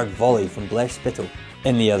 25-yard volley from Blair Spittle.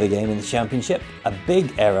 In the other game in the Championship, a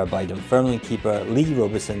big error by Dunfermline keeper Lee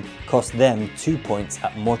Robertson cost them 2 points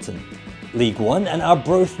at Morton. League One and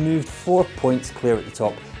Arbroath moved 4 points clear at the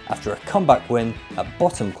top after a comeback win at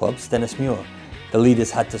bottom club Stennismuir. The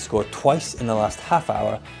leaders had to score twice in the last half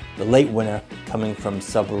hour, the late winner coming from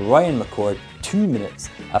sub Ryan McCord 2 minutes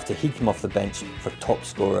after he came off the bench for top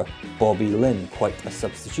scorer Bobby Lynn, quite a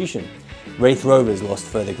substitution. Raith Rovers lost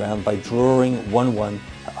further ground by drawing 1-1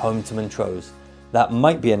 at home to Montrose. That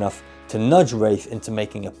might be enough to nudge Raith into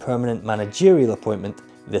making a permanent managerial appointment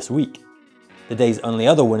this week. The day's only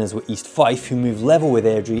other winners were East Fife, who moved level with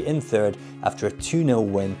Airdrie in third after a 2-0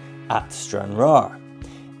 win at Stranraer.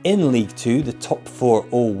 In League 2, the top 4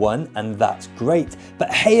 all won, and that's great. But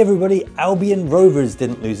hey everybody, Albion Rovers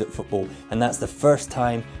didn't lose at football, and that's the first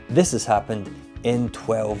time this has happened in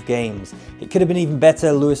 12 games. It could have been even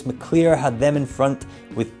better. Lewis McClear had them in front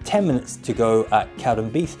with 10 minutes to go at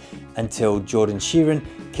Cowdenbeath until Jordan Sheeran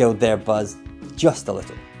killed their buzz just a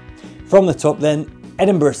little. From the top then,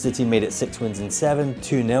 Edinburgh City made it 6 wins in 7,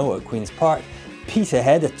 2-0 at Queen's Park.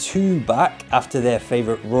 Peterhead, a 2 back after their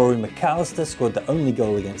favourite Rory McAllister scored the only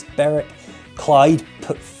goal against Berwick. Clyde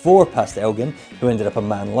put 4 past Elgin, who ended up a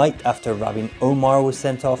man light after Rabin Omar was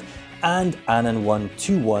sent off. And Annan won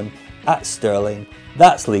 2-1 at Stirling.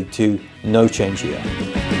 That's League 2, no change here.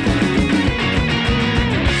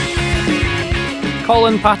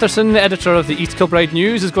 Colin Patterson, the editor of the East Kilbride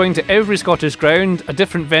News, is going to every Scottish ground, a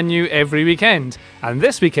different venue every weekend. And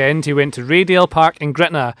this weekend he went to Raydale Park in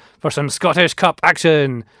Gretna for some Scottish Cup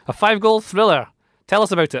action. A 5-goal thriller. Tell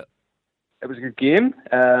us about it. It was a good game.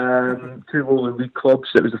 2 Lowland League clubs.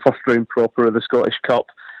 It was the first round proper of the Scottish Cup.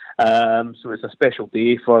 So it's a special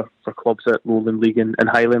day for clubs at Lowland League and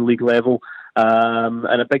Highland League level.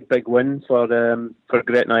 And a big win for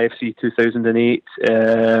Gretna FC 2008.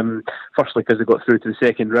 Firstly, because they got through to the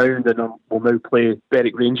second round, and will now play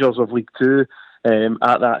Berwick Rangers of League 2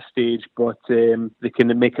 at that stage. But they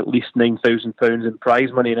can make at least £9,000 in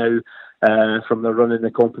prize money now from their run in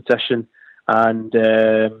the competition. And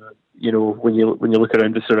you know, when you look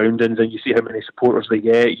around the surroundings and you see how many supporters they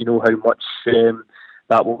get, you know how much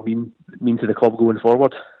that will mean to the club going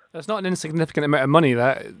forward. That's not an insignificant amount of money.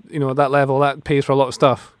 That, you know, at that level, that pays for a lot of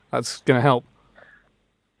stuff. That's going to help.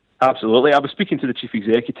 Absolutely. I was speaking to the chief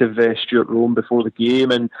executive, Stuart Rome, before the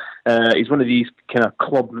game, and he's one of these kind of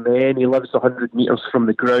club men. He lives 100 metres from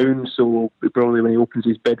the ground, so probably when he opens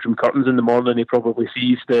his bedroom curtains in the morning, he probably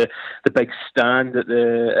sees the big stand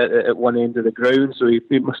at one end of the ground, so he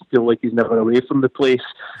must feel like he's never away from the place.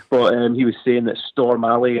 But he was saying that Storm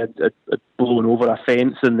Alley had blown over a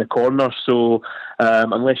fence in the corner, so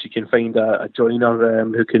unless you can find a joiner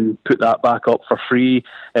who can put that back up for free,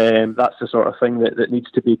 that's the sort of thing that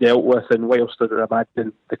needs to be dealt with. And whilst I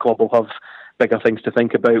imagine the club will have bigger things to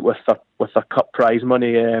think about with their cup prize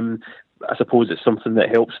money, I suppose it's something that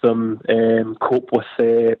helps them cope with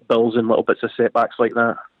bills and little bits of setbacks like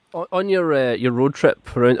that. On your road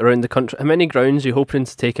trip around the country, how many grounds are you hoping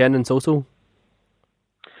to take in total?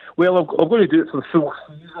 Well, I'm going to do it for the full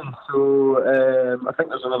season, so I think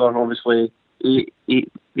there's another, obviously, eight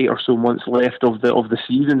or so months left of the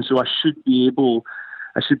season. So I should be able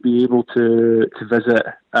to visit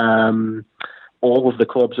all of the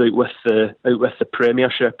clubs out with the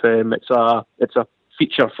Premiership. It's a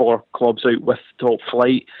feature for clubs out with top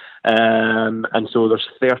flight, and so there's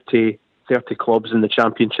 30 clubs in the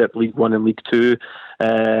Championship, League 1 and League 2,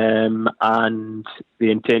 and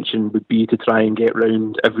the intention would be to try and get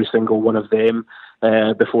round every single one of them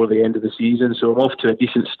before the end of the season. So I'm off to a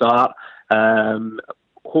decent start.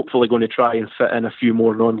 Hopefully going to try and fit in a few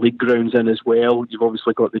more non-league grounds in as well. You've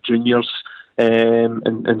obviously got the juniors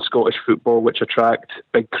in Scottish football, which attract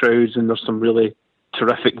big crowds, and there's some really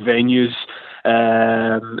terrific venues,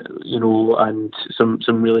 and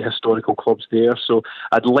some really historical clubs there. So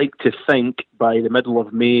I'd like to think by the middle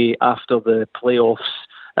of May, after the playoffs,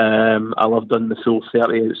 I'll have done the full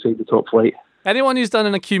 30 outside the top flight. Anyone who's done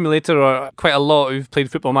an accumulator, or quite a lot who've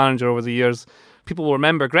played Football Manager over the years, people will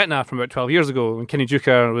remember Gretna from about 12 years ago when Kenny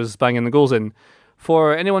Duker was banging the goals in.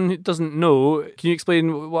 For anyone who doesn't know, can you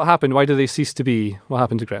explain what happened? Why did they cease to be? What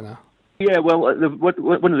happened to Gretna? Yeah, well,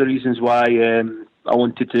 one of the reasons why I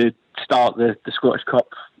wanted to start the Scottish Cup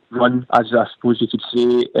run, as I suppose you could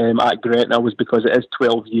say, at Gretna, was because it is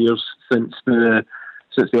 12 years since the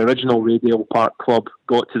original Raydale Park club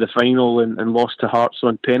got to the final and lost to Hearts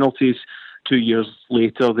on penalties. 2 years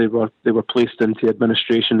later, they were placed into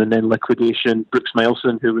administration and then liquidation. Brooks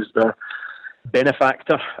Milson, who was their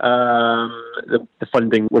benefactor, the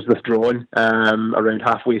funding was withdrawn around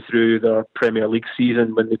halfway through their Premier League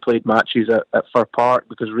season when they played matches at Fir Park,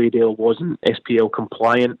 because Raydale wasn't SPL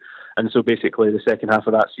compliant. And so basically the second half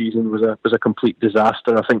of that season was a complete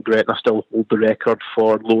disaster. I think Gretna still hold the record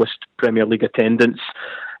for lowest Premier League attendance.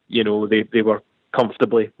 You know, they were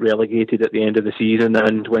comfortably relegated at the end of the season,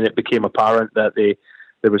 and when it became apparent that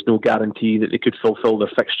there was no guarantee that they could fulfil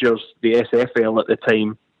their fixtures, the SFL at the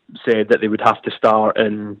time said that they would have to start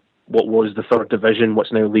in what was the third division,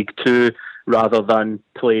 what's now League 2, rather than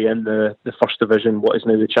play in the first division, what is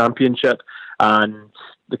now the Championship, and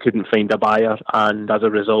they couldn't find a buyer, and as a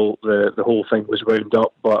result the whole thing was wound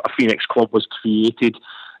up. But a Phoenix club was created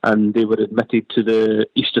and they were admitted to the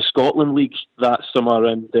East of Scotland League that summer,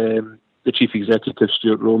 and the chief executive,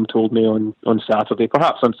 Stuart Rome, told me on Saturday,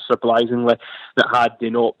 perhaps unsurprisingly, that had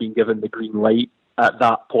they not been given the green light at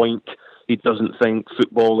that point, he doesn't think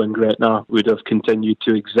football in Gretna would have continued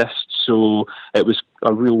to exist. So it was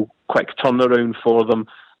a real quick turnaround for them.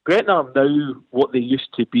 Gretna are now what they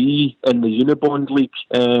used to be in the Unibond League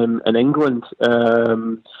in England.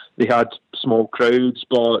 They had small crowds,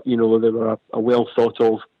 but they were a well thought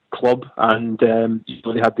of club, and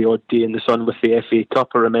they had the odd day in the sun with the FA Cup.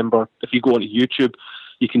 I remember, if you go onto YouTube,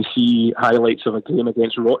 you can see highlights of a game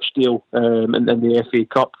against Rochdale in the FA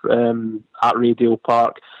Cup at Raydale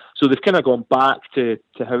Park. So they've kind of gone back to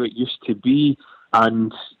how it used to be,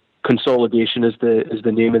 and consolidation is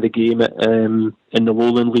the name of the game in the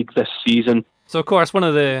Lowland League this season. So of course one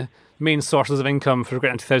of the main sources of income for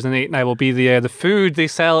Gretna 2008 now will be the food they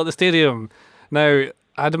sell at the stadium. Now,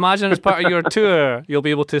 I'd imagine as part of your tour, you'll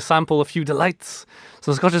be able to sample a few delights.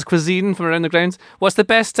 So Scottish cuisine from around the grounds. What's the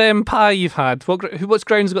best pie you've had? What's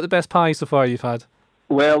grounds got the best pie so far you've had?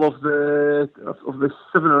 Well, of the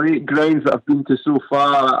 7 or 8 grounds that I've been to so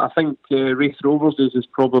far, I think Raith Rovers has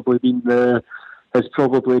probably been the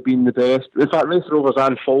best. In fact, Raith Rovers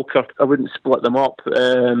and Falkirk, I wouldn't split them up.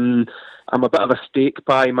 I'm a bit of a steak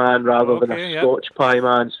pie man rather than a Scotch pie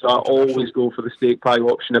man, so I always go for the steak pie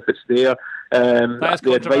option if it's there.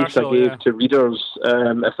 The advice I gave to readers,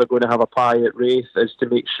 if they're going to have a pie at Raith, is to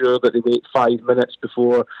make sure that they wait 5 minutes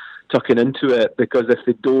before tucking into it, because if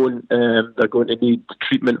they don't, they're going to need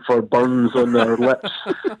treatment for burns on their lips,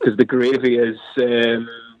 because the gravy is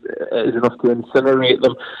enough to incinerate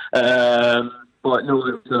them. But no,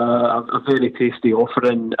 it was a very tasty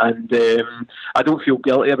offering, and I don't feel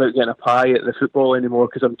guilty about getting a pie at the football anymore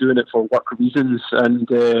because I'm doing it for work reasons, and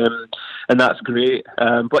that's great.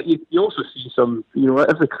 But you also see some,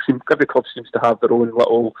 every club seems to have their own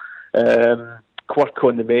little quirk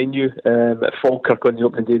on the menu. At Falkirk on the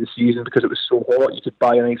opening day of the season, because it was so hot, you could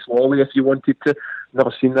buy a nice lolly if you wanted to.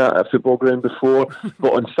 Never seen that at a football ground before.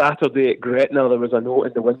 But on Saturday at Gretna, there was a note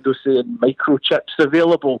in the window saying microchips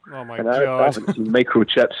available. Oh my and God. I haven't seen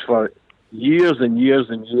microchips for years and years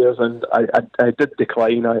and years, and I did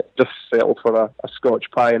decline. I just settled for a Scotch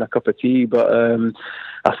pie and a cup of tea, but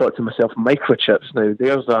I thought to myself, microchips now,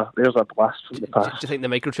 there's a blast from the past. Do you think the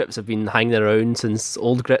microchips have been hanging around since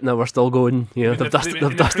old Gretna were still going? They've dusted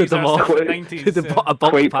them off. They've bought a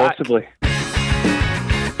bulk Quite pack. possibly.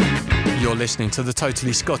 You're listening to the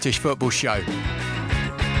Totally Scottish Football Show.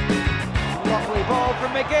 Lovely ball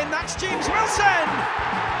from McGinn. That's James Wilson.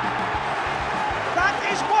 That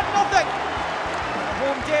is 1-0. A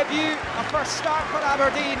home debut, a first start for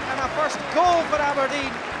Aberdeen, and a first goal for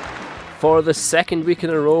Aberdeen. For the second week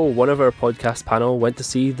in a row, one of our podcast panel went to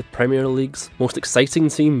see the Premier League's most exciting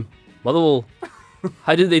team, Motherwell.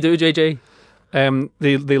 How did they do, JJ?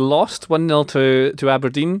 They lost 1-0 to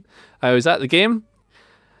Aberdeen. I was at the game.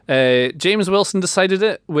 James Wilson decided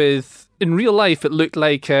it with... In real life, it looked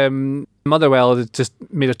like Motherwell had just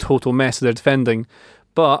made a total mess of their defending.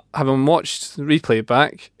 But having watched the replay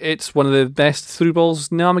back, it's one of the best through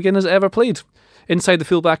balls Niall McGinn has ever played. Inside the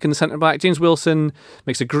fullback and the centre-back, James Wilson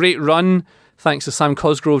makes a great run, thanks to Sam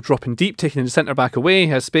Cosgrove dropping deep, taking the centre-back away,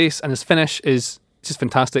 has space, and his finish is just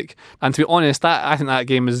fantastic. And to be honest, I think that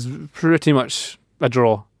game is pretty much a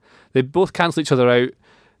draw. They both cancel each other out.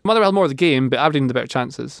 Motherwell more of the game, but Aberdeen the better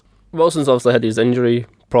chances. Wilson's obviously had his injury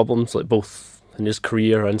problems, like both in his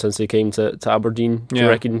career and since he came to Aberdeen. Do you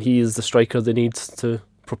reckon he is the striker they need to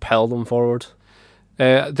propel them forward?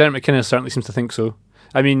 Derek McInnes certainly seems to think so.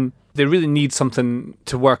 I mean, they really need something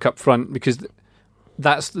to work up front, because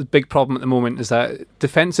that's the big problem at the moment, is that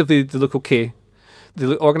defensively they look okay. They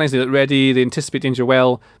look organised, they look ready, they anticipate danger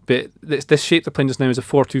well, but this shape they're playing just now is a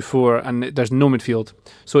 4-2-4, and there's no midfield.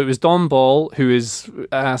 So it was Don Ball, who is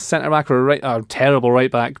a centre-back or a terrible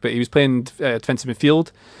right-back, but he was playing defensive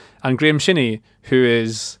midfield, and Graham Shinney, who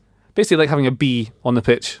is basically like having a bee on the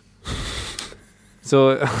pitch.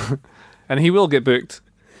 So, and he will get booked.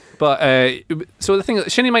 But so the thing is,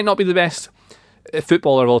 Shinney might not be the best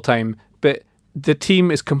footballer of all time, but the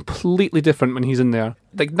team is completely different when he's in there.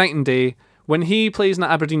 Like night and day. When he plays in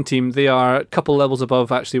that Aberdeen team, they are a couple levels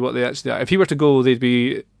above actually what they actually are. If he were to go, they'd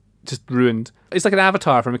be just ruined. It's like an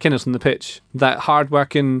avatar for McInnes on the pitch. That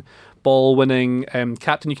hard-working, ball-winning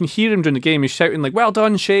captain. You can hear him during the game. He's shouting like, "Well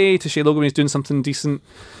done, Shay," to Shay Logan when he's doing something decent.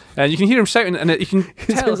 You can hear him shouting, and you can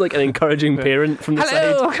tell. Sounds like an encouraging parent from the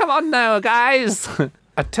side. Hello, come on now, guys.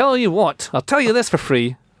 I tell you what, I'll tell you this for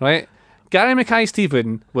free, right? Gary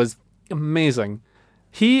Mackay-Steven was amazing.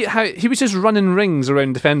 He was just running rings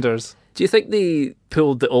around defenders. Do you think they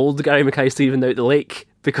pulled the old Gary Mackay-Steven out the lake?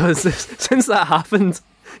 Because since that happened,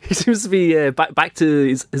 he seems to be back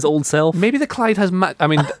to his old self. Maybe the Clyde has... I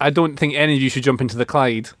mean, I don't think any of you should jump into the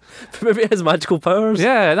Clyde. Maybe it has magical powers.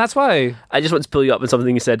 Yeah, that's why. I just want to pull you up on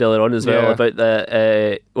something you said earlier on as well about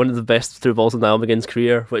the one of the best through balls in Niall McGinn's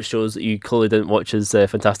career, which shows that you clearly didn't watch his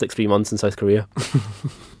fantastic 3 months in South Korea.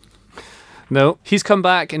 No, he's come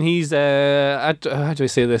back and he's... how do I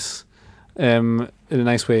say this in a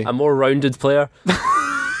nice way? A more rounded player.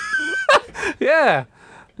 Yeah,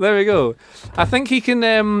 there we go. I think he can.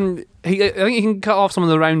 I think he can cut off some of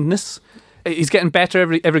the roundness. He's getting better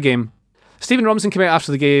every game. Stephen Robinson came out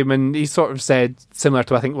after the game and he sort of said, similar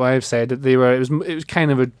to I think what I've said, that it was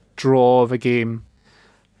kind of a draw of a game,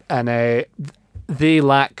 and they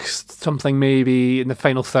lack something maybe in the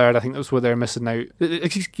final third. I think that's where they're missing out.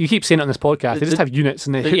 You keep saying it on this podcast. They just have units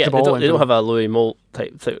and they hit the ball. They don't have a Louis Moult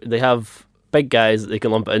type thing. They have big guys that they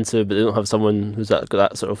can lump it into, but they don't have someone who's got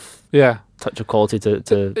that sort of touch of quality to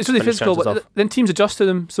it's really physical, but then teams adjust to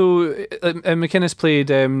them. So McInnes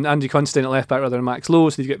played Andy Considine at left back rather than Max Lowe,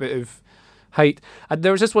 so you get a bit of height.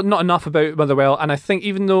 There was just not enough about Motherwell, and I think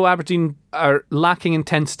even though Aberdeen are lacking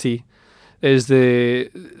intensity is the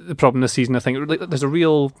problem this season. I think there's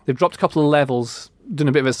they've dropped a couple of levels, doing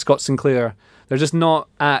a bit of a Scott Sinclair. They're just not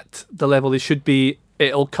at the level they should be.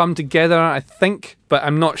 It'll come together, I think, but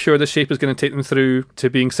I'm not sure the shape is going to take them through to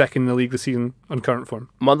being second in the league this season on current form.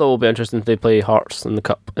 Motherwell will be interesting if they play Hearts in the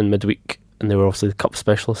Cup in midweek, and they were obviously the Cup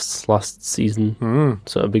specialists last season,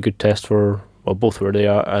 so it'll be a good test for both where they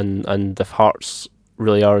are, and if Hearts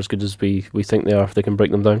really are as good as we think they are, if they can break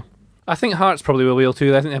them down. I think Hearts probably will be able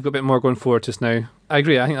to. I think they've got a bit more going forward just now. I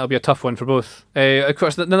agree, I think that'll be a tough one for both. Of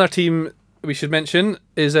course, another team we should mention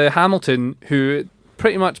is Hamilton, who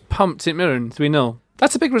pretty much pumped St Mirren 3-0.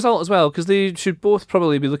 That's a big result as well, because they should both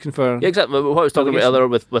probably be looking for... Yeah, exactly. What I was talking about earlier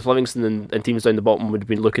with Livingston and teams down the bottom would have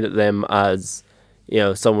been looking at them as,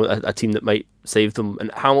 a team that might save them.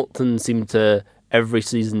 And Hamilton seem to, every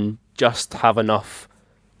season, just have enough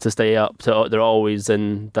to stay up. So they're always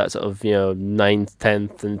in that sort of, 9th,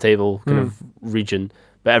 10th in the table kind of region.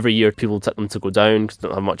 But every year people tip them to go down because they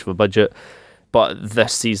don't have much of a budget. But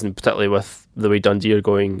this season, particularly with the way Dundee are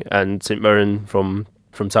going and St Mirren from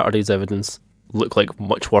Saturday's evidence, look like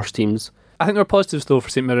much worse teams. I think there were positives though for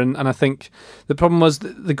St Mirren, and I think the problem was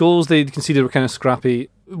the goals they conceded were kind of scrappy.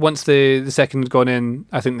 Once the second had gone in,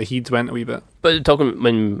 I think the heat went a wee bit. But talking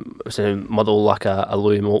when saying Muddle like a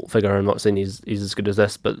Louis Moult figure, I'm not saying he's as good as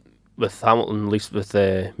this, but with Hamilton, at least with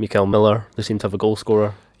Mikael Miller, they seem to have a goal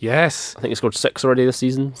scorer. Yes, I think he scored 6 already this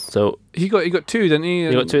season. So he got 2, didn't he?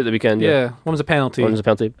 He got 2 at the weekend. Yeah, one was a penalty.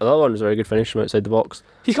 The other one was a very good finish from outside the box.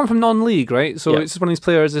 He's come from non-league, right? So it's just one of these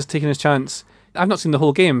players that's taking his chance. I've not seen the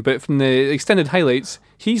whole game, but from the extended highlights,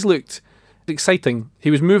 he's looked exciting. He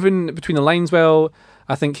was moving between the lines well.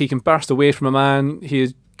 I think he can burst away from a man. He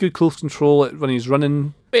has good close control when he's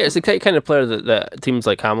running. Yeah, it's the kind of player that teams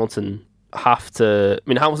like Hamilton have to... I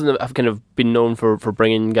mean, Hamilton have kind of been known for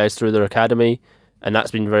bringing guys through their academy, and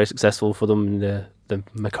that's been very successful for them, the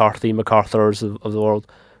MacArthurs of the world.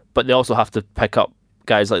 But they also have to pick up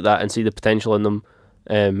guys like that and see the potential in them.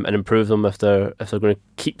 And improve them if they're going to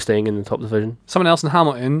keep staying in the top division. Someone else in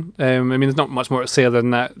Hamilton, there's not much more to say than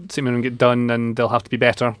that St Mirren get done and they'll have to be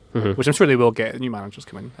better, which I'm sure they will get. New managers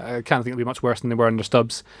come in. I can't think it'll be much worse than they were under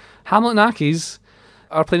Stubbs. Hamilton Accies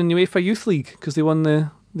are playing in the UEFA Youth League because they won the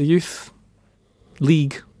Youth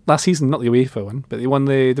League last season, not the UEFA one, but they won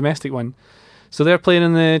the domestic one. So they're playing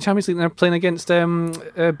in the Champions League and they're playing against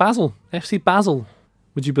Basel, FC Basel.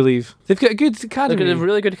 Would you believe? They've got a good academy. They've got a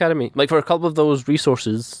really good academy. Like for a couple of those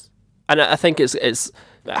resources, and I think it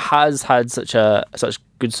has had such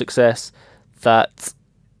good success that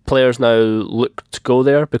players now look to go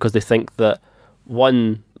there because they think that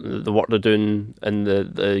one, the work they're doing in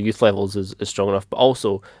the youth levels is strong enough, but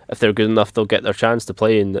also if they're good enough, they'll get their chance to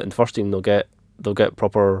play in the first team. They'll get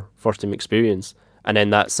proper first team experience, and then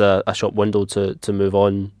that's a shop window to move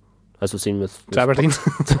on. As we've seen with Aberdeen.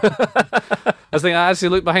 I think I actually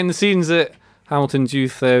looked behind the scenes at Hamilton's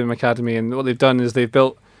youth academy, and what they've done is they've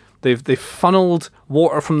funneled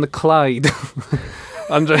water from the Clyde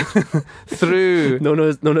through known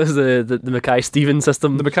as the Mackay Stephen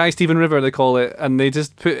system, the Mackay Stephen River they call it, and they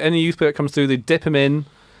just put any youth player that comes through, they dip him in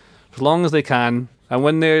for as long as they can, and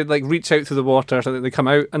when they reach out through the water, so they come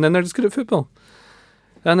out, and then they're just good at football.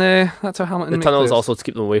 And that's how Hamilton. The tunnel is also to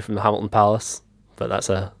keep them away from the Hamilton Palace, but that's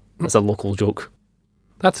a local joke.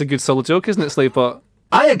 That's a good solid joke, isn't it, Slavebot?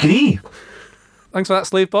 I agree. Thanks for that,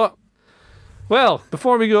 Slavebot. Well,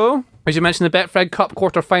 before we go, as you mentioned, the Betfred Cup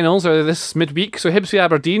quarter-finals are this midweek. So Hibs v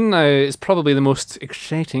Aberdeen is probably the most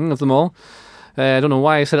exciting of them all. I don't know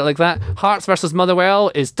why I said it like that. Hearts versus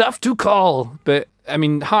Motherwell is tough to call. But, I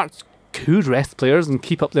mean, Hearts could rest players and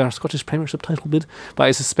keep up their Scottish Premiership title bid. But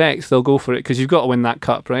I suspect they'll go for it because you've got to win that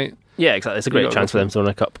cup, right? Yeah, exactly. It's a great chance for them to win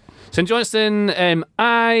a cup. St Johnstone,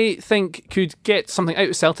 I think, could get something out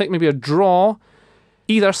of Celtic, maybe a draw.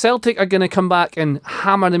 Either Celtic are going to come back and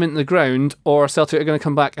hammer them into the ground, or Celtic are going to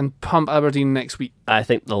come back and pump Aberdeen next week. I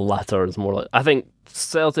think the latter is more like... I think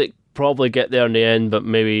Celtic probably get there in the end, but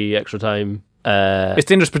maybe extra time. It's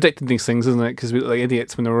dangerous predicting these things, isn't it? Because we look like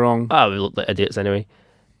idiots when they're wrong. We look like idiots anyway.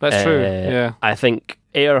 That's true, yeah. I think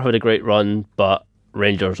Ayr had a great run, but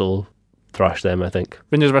Rangers will thrash them, I think.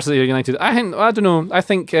 Rangers versus Ayr United. I don't know. I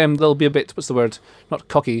think they'll be a bit, what's the word? Not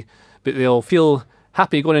cocky, but they'll feel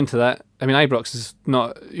happy going into that. I mean, Ibrox is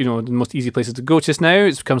not, the most easy places to go just now.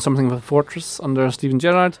 It's become something of a fortress under Steven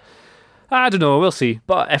Gerrard. I don't know. We'll see.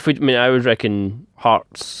 But I would reckon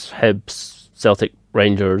Hearts, Hibs, Celtic,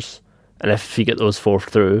 Rangers, and if you get those 4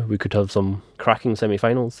 through, we could have some cracking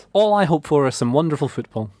semi-finals. All I hope for is some wonderful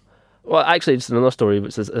football. Well, actually, it's another story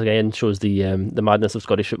which again shows the madness of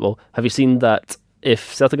Scottish football. Have you seen that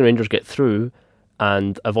if Celtic and Rangers get through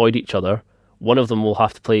and avoid each other, one of them will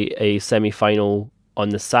have to play a semi-final on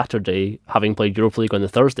the Saturday, having played Europa League on the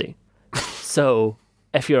Thursday. So,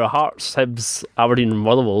 if you're a Hearts, Hibs, Aberdeen and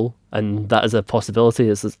Motherwell, and that is a possibility,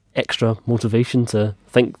 it's this extra motivation to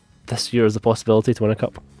think this year is a possibility to win a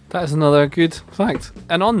cup. That is another good fact.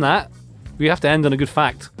 And on that, we have to end on a good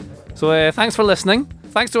fact. So thanks for listening.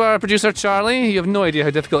 Thanks to our producer Charlie. You have no idea how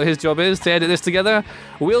difficult his job is to edit this together.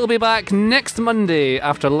 We'll be back next Monday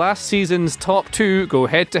after last season's top 2 go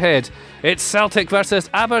head to head. It's Celtic versus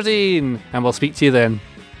Aberdeen, and we'll speak to you then.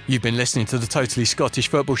 You've been listening to the Totally Scottish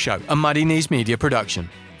Football Show, a Muddy Knees Media production.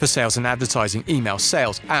 For sales and advertising, email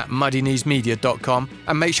sales@muddykneesmedia.com,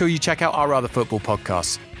 and make sure you check out our other football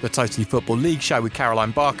podcasts, the Totally Football League Show with Caroline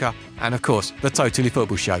Barker, and of course, the Totally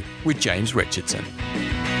Football Show with James Richardson.